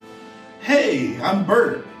Hey, I'm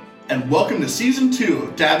Bert, and welcome to Season 2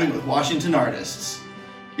 of Dabbing with Washington Artists.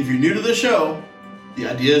 If you're new to the show, the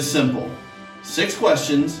idea is simple. 6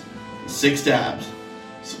 questions, 6 dabs.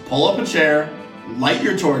 So pull up a chair, light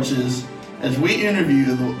your torches, as we interview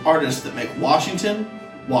the artists that make Washington,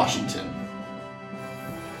 Washington.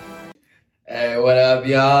 Hey, what up,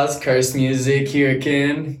 y'all? It's Cursed Music here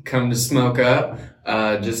again. Come to smoke up.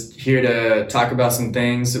 Just here to talk about some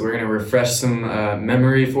things. We're going to refresh some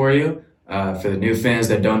memory for you. For the new fans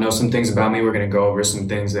that don't know some things about me, we're going to go over some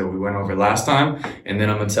things that we went over last time. And then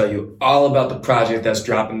I'm going to tell you all about the project that's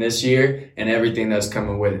dropping this year and everything that's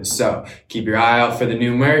coming with it. So keep your eye out for the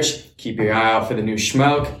new merch. Keep your eye out for the new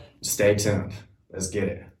smoke. Stay tuned. Let's get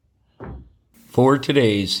it. For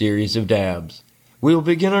today's series of dabs, we will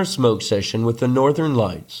begin our smoke session with the Northern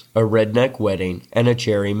Lights, a redneck wedding, and a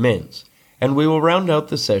cherry mints. And we will round out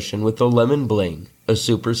the session with a lemon bling, a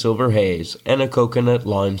super silver haze, and a coconut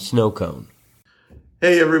lime snow cone.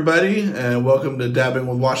 Hey everybody, and welcome to Dabbing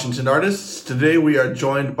with Washington Artists. Today we are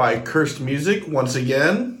joined by Cursed Music once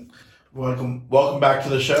again. Welcome back to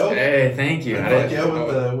the show. Hey, thank you. With the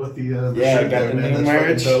I shirt got there, the man. new That's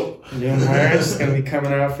merch. fucking dope. New merch is going to be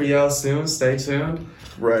coming out for y'all soon. Stay tuned.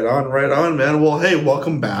 Right on, man. Well, hey,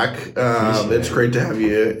 welcome back. It's great to have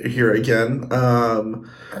you here again.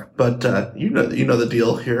 But you know the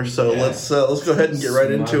deal here. So let's go ahead and get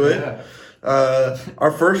right into it.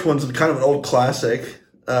 Our first one's kind of an old classic.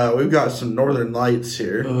 We've got some Northern Lights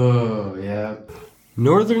here. Oh, yeah.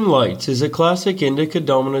 Northern Lights is a classic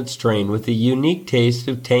indica-dominant strain with a unique taste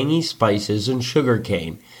of tangy spices and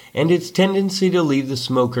sugarcane, and its tendency to leave the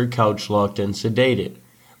smoker couch-locked and sedated.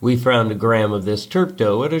 We found a gram of this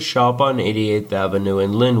terpto at a shop on 88th Avenue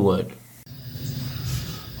in Linwood.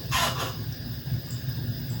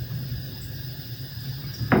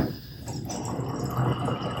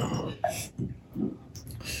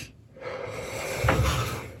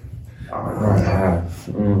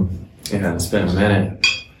 Yeah, it's been a minute.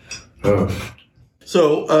 Oh.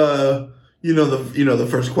 So, the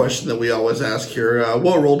first question that we always ask here: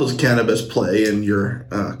 what role does cannabis play in your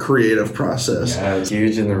creative process? Yeah, it's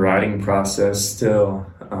huge in the writing process still.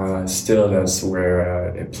 Still, that's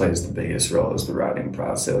where it plays the biggest role, is the writing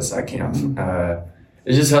process. I can't...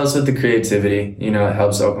 it just helps with the creativity. It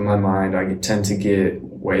helps open my mind. I tend to get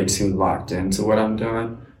way too locked into what I'm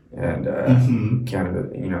doing. And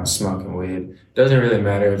cannabis, smoking weed. Doesn't really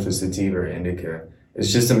matter if it's sativa or indica.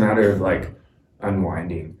 It's just a matter of,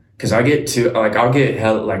 unwinding. Because I get to, I'll get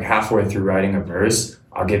halfway through writing a verse,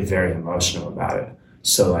 I'll get very emotional about it.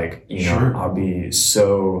 So, Sure. I'll be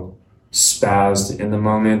so spazzed in the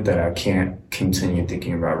moment that I can't continue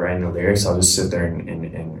thinking about writing the lyrics. I'll just sit there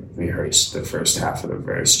and rehearse the first half of the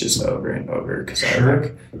verse just over and over because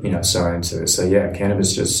Sure. I so into it. So yeah,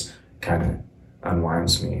 cannabis just kind of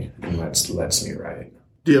unwinds me and lets me write.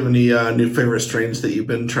 Do you have any new favorite strains that you've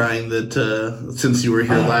been trying that since you were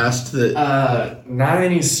here last? That Not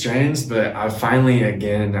any strains, but I finally,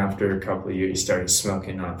 again, after a couple of years, started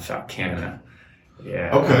smoking on Falcana.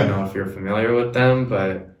 Yeah, Okay. I don't know if you're familiar with them,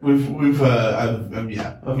 but yeah. I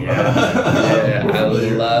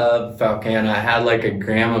love Falcana. I had a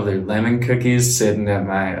gram of their lemon cookies sitting at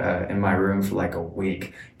my in my room for a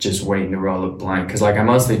week, just waiting to roll a blunt. Because I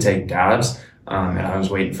mostly take dabs, and I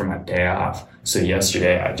was waiting for my day off. So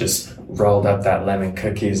yesterday I just rolled up that lemon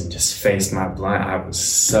cookies and just faced my blunt. I was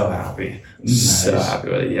so happy, so happy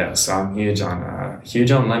with it. Yeah, so I'm huge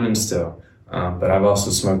on lemon still, but I've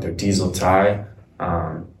also smoked their Diesel Thai.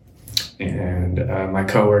 And my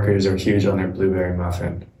coworkers are huge on their blueberry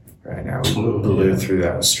muffin right now. We blew through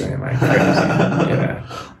that strain like crazy. Yeah.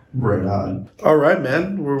 Right on. All right,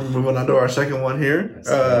 man. We're moving on to our second one here.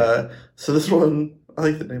 So this one, I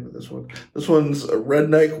like the name of this one. This one's a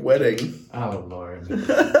Redneck Wedding. Oh, Lord.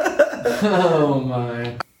 Oh,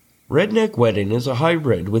 my. Redneck Wedding is a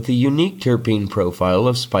hybrid with a unique terpene profile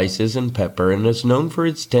of spices and pepper and is known for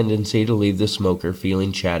its tendency to leave the smoker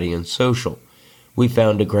feeling chatty and social. We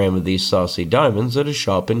found a gram of these saucy diamonds at a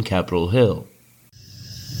shop in Capitol Hill.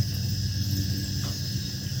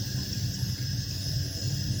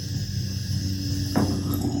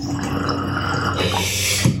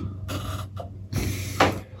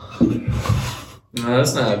 No,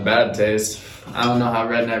 that's not a bad taste. I don't know how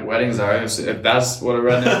redneck weddings are. If that's what a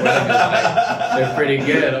redneck wedding is like, they're pretty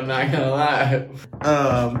good, I'm not going to lie.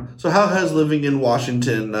 So how has living in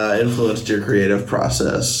Washington influenced your creative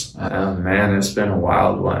process? Man, it's been a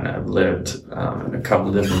wild one. I've lived in a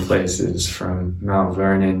couple different places, from Mount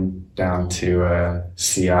Vernon down to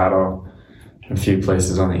Seattle, a few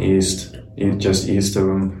places on the east, just east of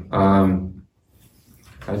them.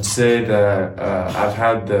 I'd say that I've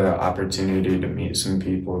had the opportunity to meet some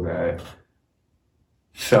people that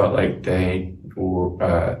felt like they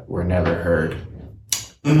were never heard.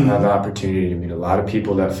 I had the opportunity to meet a lot of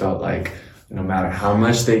people that felt like no matter how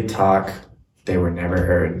much they talk, they were never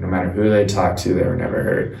heard. No matter who they talked to, they were never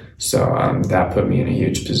heard. So that put me in a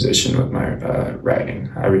huge position with my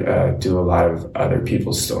writing. I do a lot of other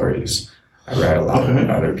people's stories. I write a lot of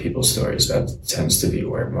other people's stories. That tends to be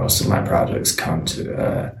where most of my projects come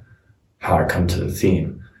to, how I come to the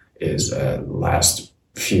theme is last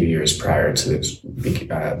few years prior to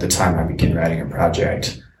the time I began writing a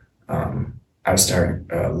project. I started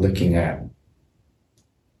looking at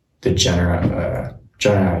the general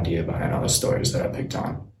idea behind all the stories that I picked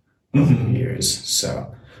on over the years.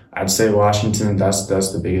 So I'd say Washington, that's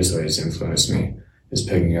the biggest way it's influenced me, is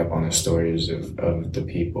picking up on the stories of the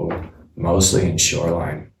people, mostly in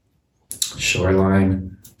Shoreline,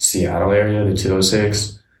 Seattle area, the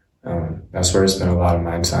 206. That's where I spent a lot of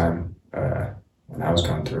my time when I was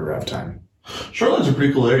going through a rough time. Shoreline's a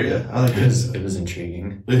pretty cool area. I like it. It was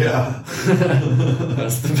intriguing. Yeah.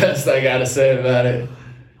 That's the best I gotta say about it.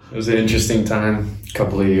 It was an interesting time, a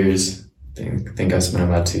couple of years. I think I spent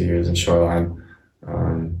about 2 years in Shoreline,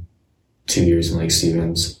 2 years in Lake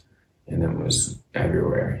Stevens, and then was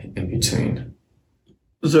everywhere in between.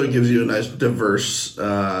 So it gives you a nice diverse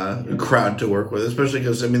crowd to work with, especially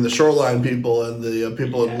because, I mean, the Shoreline people and the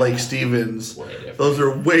people in Lake Stevens, those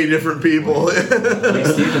are way different people. Lake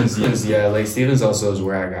Stevens also is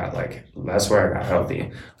where that's where I got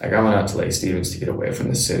healthy. Like, I went out to Lake Stevens to get away from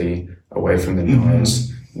the city, away from the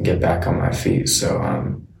noise, and get back on my feet. So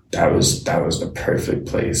that was the perfect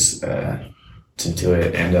place to do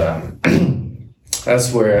it. And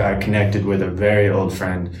that's where I connected with a very old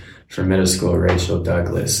friend from middle school, Rachel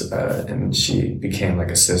Douglas, and she became like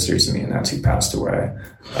a sister to me, and that's who passed away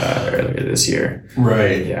earlier this year.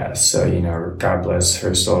 Right. Yeah, so, God bless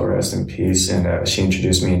her soul, rest in peace. And she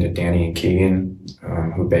introduced me into Danny and Keegan,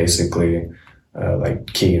 who basically, like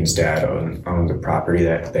Keegan's dad owned the property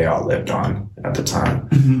that they all lived on at the time.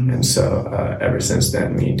 And so ever since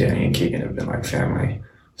then, me, Danny, and Keegan have been like family.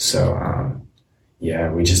 So,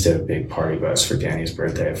 yeah, we just did a big party bus for Danny's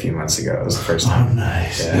birthday a few months ago. It was the first time. Oh,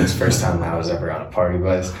 nice. Yeah, it was the first time I was ever on a party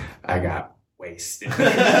bus. I got wasted. So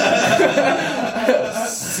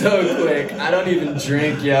quick. I don't even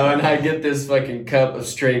drink, and I get this fucking cup of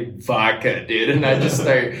straight vodka, dude. And I just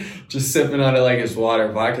start just sipping on it like it's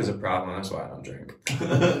water. Vodka's a problem. That's why I don't drink.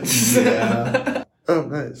 Yeah. Oh,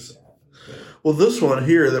 nice. Well, this one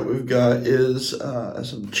here that we've got is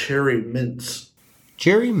some cherry mints.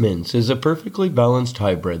 Cherry Mints is a perfectly balanced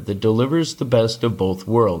hybrid that delivers the best of both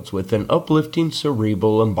worlds with an uplifting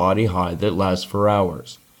cerebral and body high that lasts for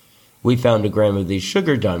hours. We found a gram of these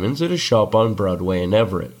sugar diamonds at a shop on Broadway in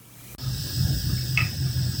Everett.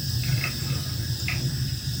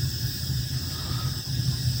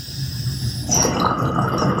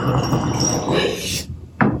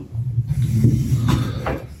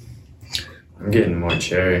 I'm getting more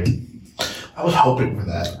cherry. I was hoping for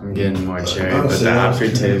that. I'm getting more cherry, but the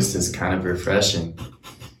aftertaste is kind of refreshing.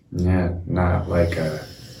 Yeah, not like a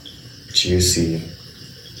juicy,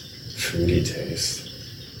 fruity taste.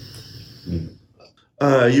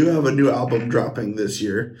 You have a new album dropping this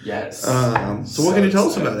year. Yes. So what can you tell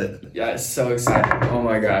us about it? Yeah, it's so exciting. Oh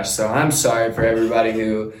my gosh. So I'm sorry for everybody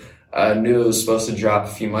who knew it was supposed to drop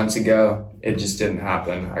a few months ago. It just didn't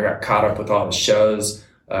happen. I got caught up with all the shows.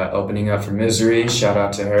 Opening up for Misery, shout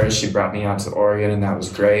out to her. She brought me out to Oregon, and that was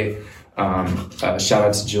great. Shout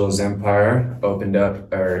out to Jules Empire.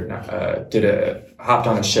 Hopped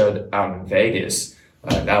on a show out in Vegas.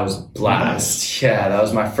 That was a blast. Yeah, that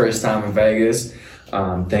was my first time in Vegas.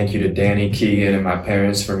 Thank you to Danny, Keegan, and my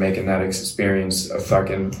parents for making that experience a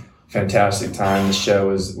fucking fantastic time. The show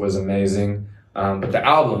was amazing. But the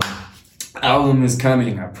album is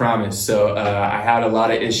coming, I promise. So I had a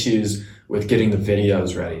lot of issues with getting the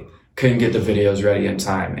videos ready. Couldn't get the videos ready in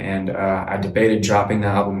time. And I debated dropping the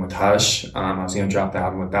album with Hush. I was going to drop the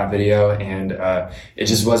album with that video, and it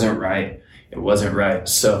just wasn't right. It wasn't right.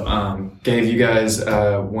 So gave you guys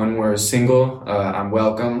one more single, I'm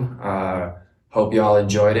Welcome. Hope y'all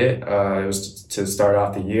enjoyed it. It was to start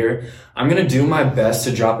off the year. I'm going to do my best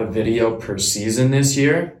to drop a video per season this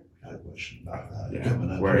year.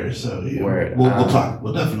 Coming up word, here, so word. We'll talk.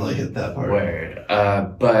 We'll definitely hit that part. Word.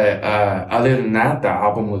 But other than that, the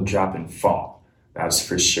album will drop in fall. That's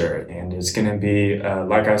for sure. And it's gonna be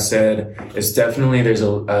like I said, it's definitely there's a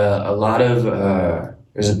lot of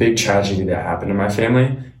there's a big tragedy that happened in my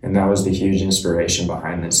family, and that was the huge inspiration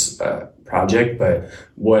behind this project. But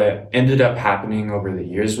what ended up happening over the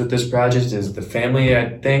years with this project is the family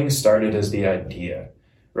thing started as the idea.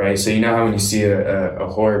 right? So you know how when you see a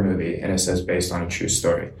horror movie and it says based on a true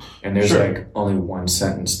story, and there's Sure. like only one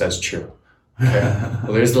sentence that's true. Okay.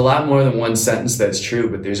 Well, there's a lot more than one sentence that's true,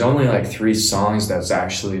 but there's only like 3 songs that's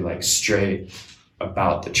actually like straight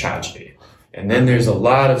about the tragedy. And then there's a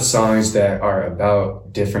lot of songs that are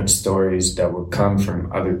about different stories that would come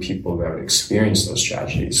from other people that would experience those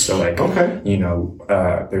tragedies. So like, Okay. you know,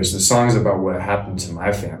 there's the songs about what happened to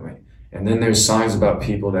my family. And then there's songs about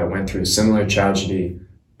people that went through a similar tragedy,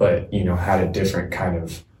 but, you know, had a different kind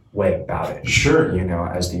of way about it. Sure. You know,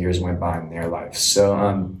 as the years went by in their life.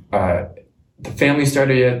 So, the family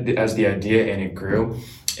started as the idea and it grew.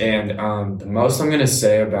 And the most I'm going to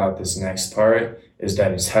say about this next part is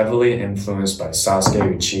that it's heavily influenced by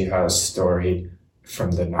Sasuke Uchiha's story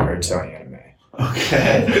from the Naruto anime.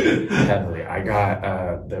 Okay. Heavily. I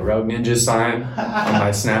got the Rogue Ninja sign on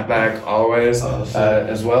my snapback always, Oh, sick.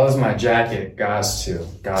 as well as my jacket, Goss too.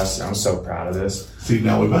 Goss, I'm so proud of this. See,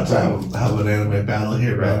 now we're about to have an anime battle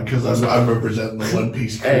here, man, because I'm representing the One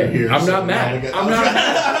Piece crew Hey, here. I'm so not mad. now we get- I'm not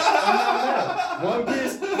mad. One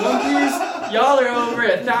Piece, y'all are over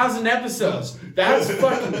 1,000 episodes. That's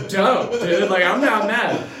fucking dope, dude. Like, I'm not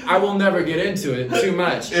mad. I will never get into it too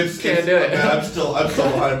much. Can't do it. I'm still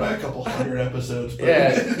behind by a couple hundred episodes. But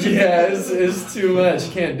It's too much.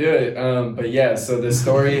 Can't do it. But yeah, so the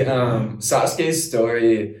story, Sasuke's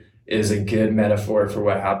story is a good metaphor for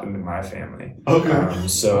what happened to my family. Okay.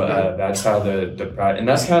 That's how and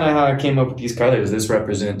that's kind of how I came up with these colors. This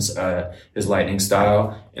represents his lightning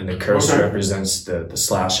style, and the curse represents the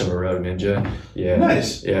slash of a road ninja. Yeah.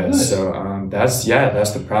 Nice. Yeah. Nice. So that's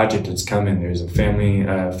the project that's coming. There's a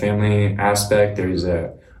family aspect. There's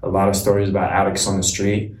a lot of stories about addicts on the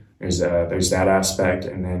street. There's that aspect,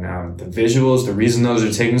 and then the visuals. The reason those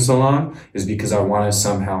are taking so long is because I want to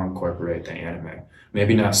somehow incorporate the anime.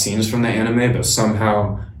 Maybe not scenes from the anime, but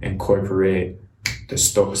somehow incorporate his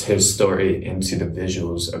story into the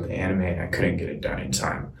visuals of the anime, and I couldn't get it done in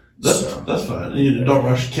time. That's fine. You can't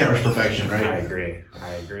rush perfection, right? I agree. I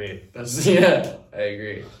agree. I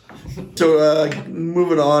agree. So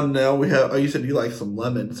moving on now, we have. Oh, you said you like some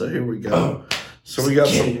lemon, so here we go. Oh, So we got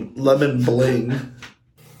some lemon bling.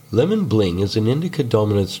 Lemon Bling is an indica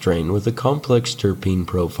dominant strain with a complex terpene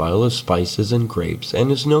profile of spices and grapes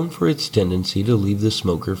and is known for its tendency to leave the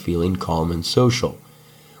smoker feeling calm and social.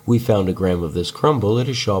 We found a gram of this crumble at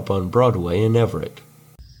a shop on Broadway in Everett.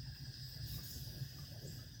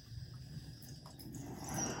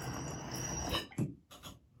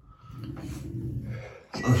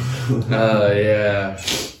 Yeah.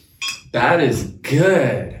 That is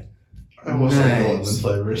good. I almost like the lemon Nice.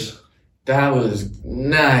 flavors. That was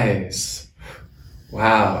nice.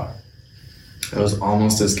 Wow. That was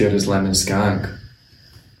almost as good as lemon skunk.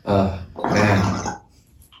 Man.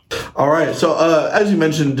 All right. So as you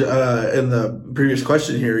mentioned in the previous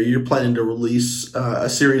question here, you're planning to release a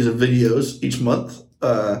series of videos each month,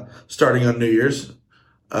 starting on New Year's.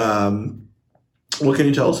 What can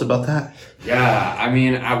you tell us about that? Yeah, I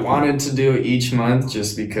mean, I wanted to do it each month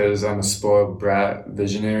just because I'm a spoiled brat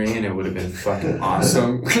visionary and it would have been fucking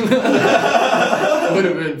awesome. It would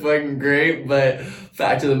have been fucking great, but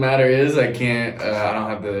fact of the matter is I can't, I don't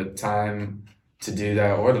have the time to do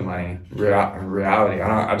that or the money. Reality,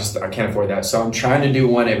 I can't afford that. So I'm trying to do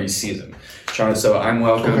one every season. So I'm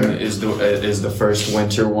Welcome is the first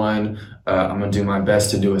winter one. I'm gonna do my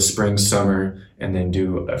best to do a spring, summer, and then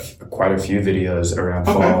do quite a few videos around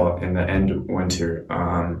fall and the end of winter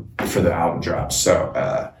for the album drops. So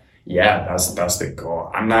yeah, that's the goal.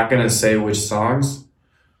 I'm not gonna say which songs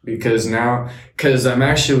because I'm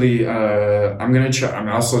actually I'm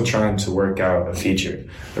also trying to work out a feature.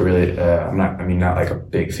 Not like a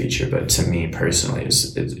big feature, but to me personally,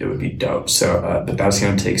 it would be dope. So but that's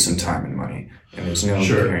gonna take some time and money, and there's no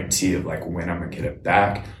guarantee of like when I'm gonna get it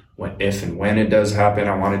back. If and when it does happen,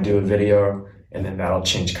 I want to do a video, and then that'll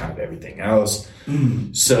change kind of everything else.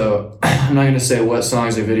 So I'm not going to say what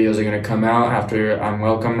songs or videos are going to come out after I'm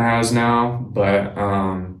Welcome has now, but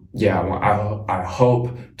I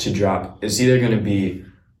hope to drop. It's either going to be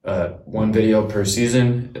one video per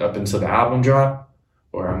season up until the album drop,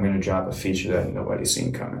 or I'm going to drop a feature that nobody's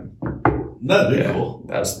seen coming. That'd be cool.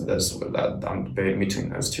 That's what I'm debating between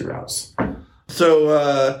those two routes.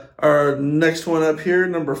 So our next one up here,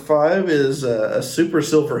 number 5, is a Super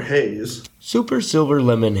Silver Haze. Super Silver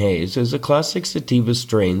Lemon Haze is a classic sativa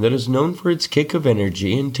strain that is known for its kick of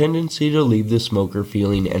energy and tendency to leave the smoker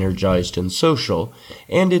feeling energized and social,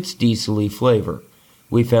 and its diesel-y flavor.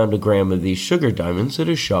 We found a gram of these sugar diamonds at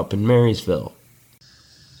a shop in Marysville.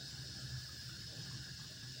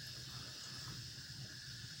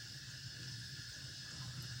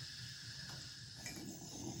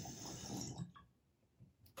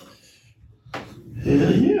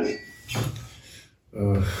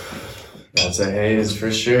 That's a haze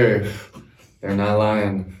for sure. They're not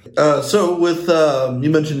lying. So with you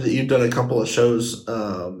mentioned that you've done a couple of shows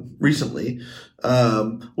recently.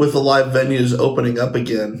 With the live venues opening up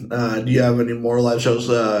again, do you have any more live shows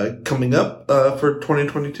coming up for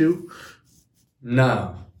 2022?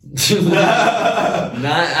 No. Not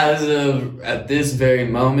as of at this very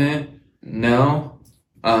moment. No.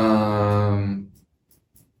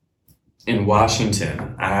 In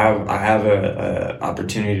Washington, I have a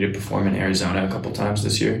opportunity to perform in Arizona a couple times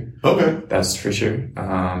this year. Okay, that's for sure.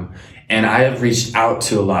 And I have reached out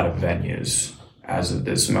to a lot of venues as of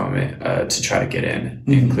this moment to try to get in,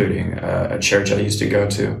 including a church I used to go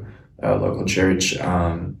to, a local church,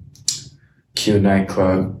 Q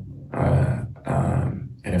nightclub,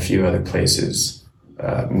 and a few other places,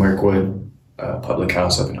 Mirkwood, public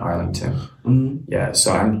house up in Arlington. Yeah,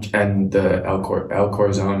 so and the El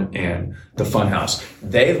Corazon and the Funhouse.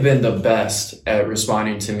 They've been the best at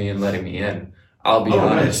responding to me and letting me in. I'll be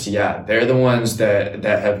honest. Nice. Yeah, they're the ones that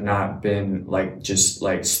have not been just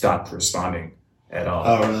stopped responding at all.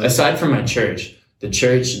 Oh, really? Aside from my church. The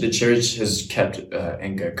church has kept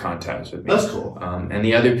in good contact with me. That's cool. And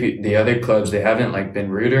the other clubs, they haven't been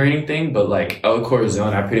rude or anything, but El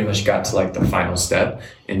Corazon, I pretty much got to the final step,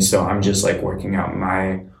 and so I'm just working out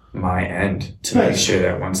my end to make sure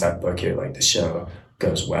that once I book it, the show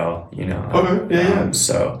goes well, Okay. Yeah.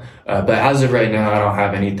 So, but as of right now, I don't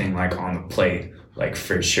have anything on the plate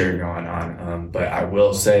for sure going on. But I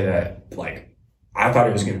will say that I thought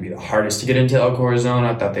it was going to be the hardest to get into El Corazon.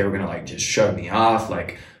 I thought they were going to just shrug me off,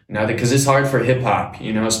 nothing, because it's hard for hip hop,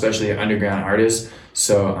 especially underground artists.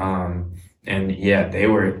 So, and yeah, they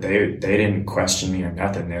didn't question me or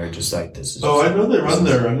nothing. They were just this is. Oh, I know they run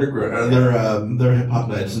their underground, their hip hop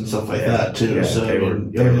nights and stuff like that too. Yeah, so they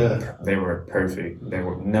were perfect. They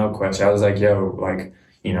were no question. I was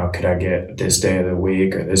could I get this day of the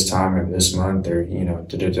week or this time or this month or And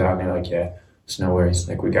they're yeah. It's no worries.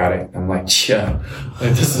 We got it. I'm yeah.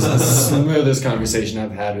 This is the smoothest conversation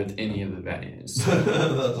I've had with any of the venues.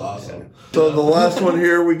 That's awesome. Yeah. So the last one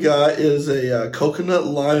here we got is a coconut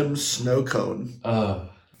lime snow cone.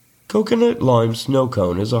 Coconut lime snow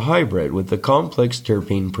cone is a hybrid with the complex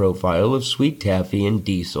terpene profile of sweet taffy and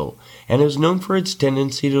diesel, and is known for its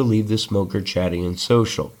tendency to leave the smoker chatty and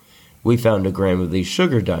social. We found a gram of these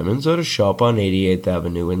sugar diamonds at a shop on 88th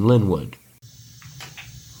Avenue in Linwood.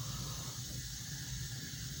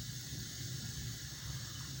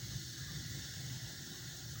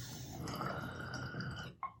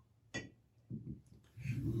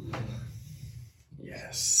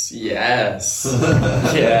 Yes.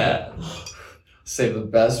 Yeah. Save the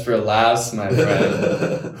best for last, my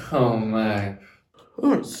friend. Oh, my.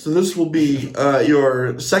 Oh, so this will be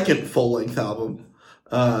your second full-length album.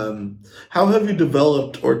 How have you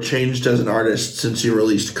developed or changed as an artist since you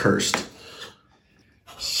released Cursed?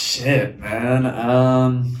 Shit,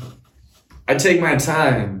 man. I take my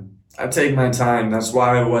time. That's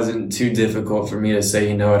why it wasn't too difficult for me to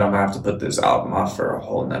say, I'm going to have to put this album off for a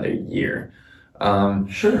whole nother year.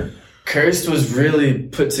 Sure. Cursed was really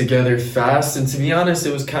put together fast, and to be honest,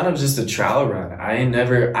 it was kind of just a trial run.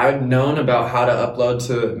 I'd known about how to upload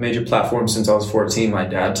to major platforms since I was 14. My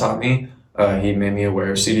dad taught me. He made me aware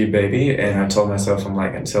of CD Baby, and I told myself,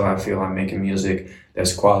 until I feel I'm making music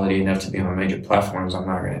that's quality enough to be on major platforms, I'm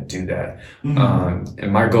not going to do that.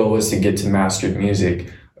 And my goal was to get to mastered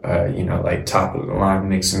music, top of the line,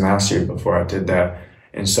 mix and mastered before I did that.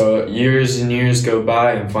 And so years and years go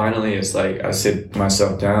by, and finally it's I sit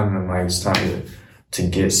myself down and I'm it's time to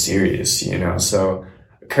get serious, So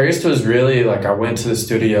Cursed was really I went to the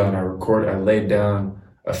studio and I laid down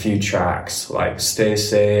a few tracks, Stay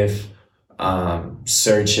Safe,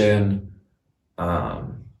 Searchin',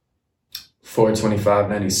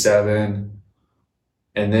 42597.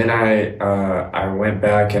 And then I went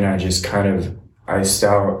back and I just kind of iced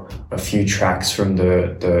out a few tracks from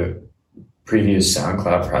the previous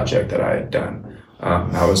SoundCloud project that I had done.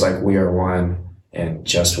 That was We Are One and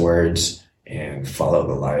Just Words and Follow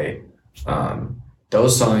the Light.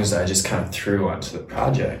 Those songs I just kind of threw onto the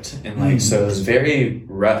project. And so it was very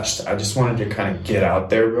rushed. I just wanted to kind of get out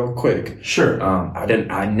there real quick. Sure.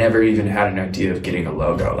 I never even had an idea of getting a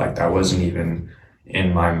logo. That wasn't even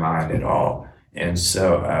in my mind at all. And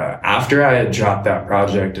so after I had dropped that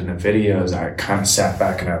project and the videos, I kind of sat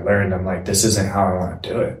back and I learned, this isn't how I want to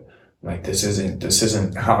do it. This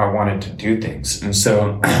isn't how I wanted to do things. And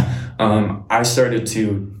so, I started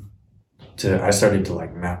to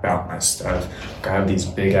map out my stuff. I have these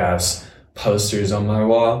big ass posters on my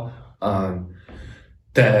wall.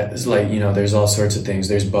 That is there's all sorts of things.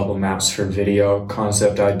 There's bubble maps for video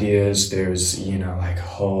concept ideas. There's,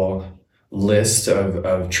 whole list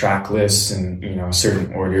of track lists and, you know,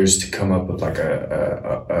 certain orders to come up with like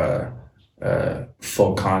a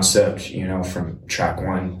full concept, you know, from track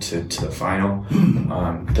 1 to the final.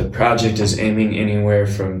 The project is aiming anywhere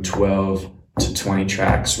from 12 to 20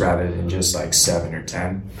 tracks rather than just like 7 or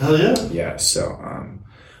 10. Hell yeah. Yeah, so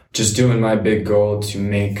just doing my big goal to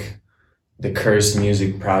make the Cursed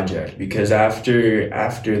Music project, because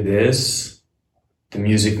after this, the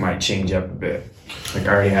music might change up a bit. Like,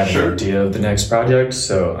 I already have an idea of the next project,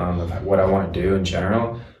 so what I want to do in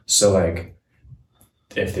general. So like,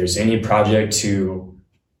 if there's any project to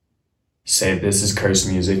say this is Cursed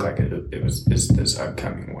Music, like it was this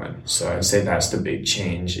upcoming one. So I'd say that's the big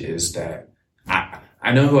change, is that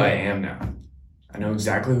I know who I am now. I know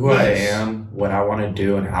exactly who I am, what I want to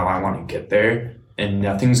do, and how I want to get there. And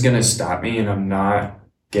nothing's going to stop me, and I'm not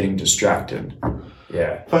getting distracted.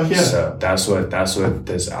 Yeah. Fuck yeah. So that's what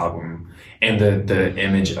this album and the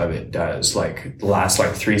image of it does. Like, the last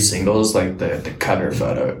like 3 singles, like the cover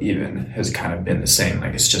photo even has kind of been the same.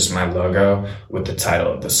 Like, it's just my logo with the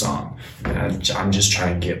title of the song. And I'm just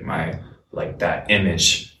trying to get my, like, that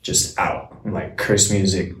image just out. Like, Cursed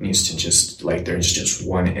Music needs to just, like, there's just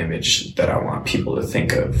one image that I want people to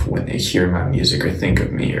think of when they hear my music or think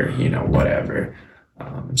of me, or, you know, whatever.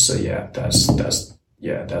 So yeah, that's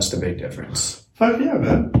the big difference. Fuck yeah,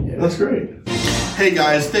 man. Yeah. That's great. Hey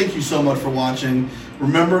guys, thank you so much for watching.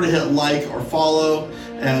 Remember to hit like or follow,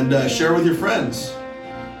 and share with your friends.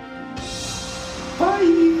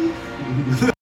 Bye.